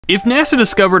If NASA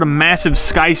discovered a massive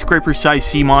skyscraper-sized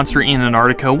sea monster in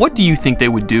Antarctica, what do you think they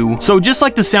would do? So just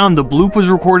like the sound the bloop was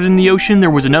recorded in the ocean,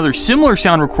 there was another similar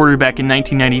sound recorded back in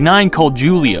 1999 called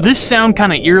Julia. This sound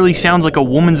kinda eerily sounds like a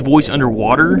woman's voice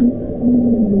underwater.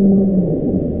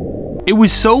 It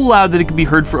was so loud that it could be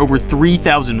heard for over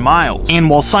 3,000 miles. And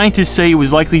while scientists say it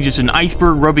was likely just an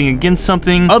iceberg rubbing against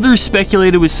something, others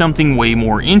speculated it was something way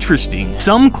more interesting.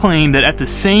 Some claim that at the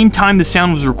same time the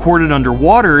sound was recorded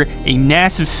underwater, a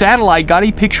massive satellite got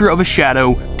a picture of a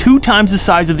shadow 2 times the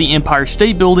size of the Empire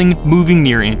State Building moving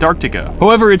near Antarctica.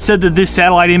 However, it's said that this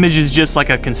satellite image is just like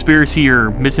a conspiracy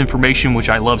or misinformation, which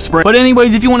I love spreading. But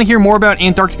anyways, if you want to hear more about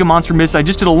Antarctica monster myths, I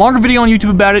just did a longer video on YouTube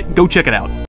about it. Go check it out.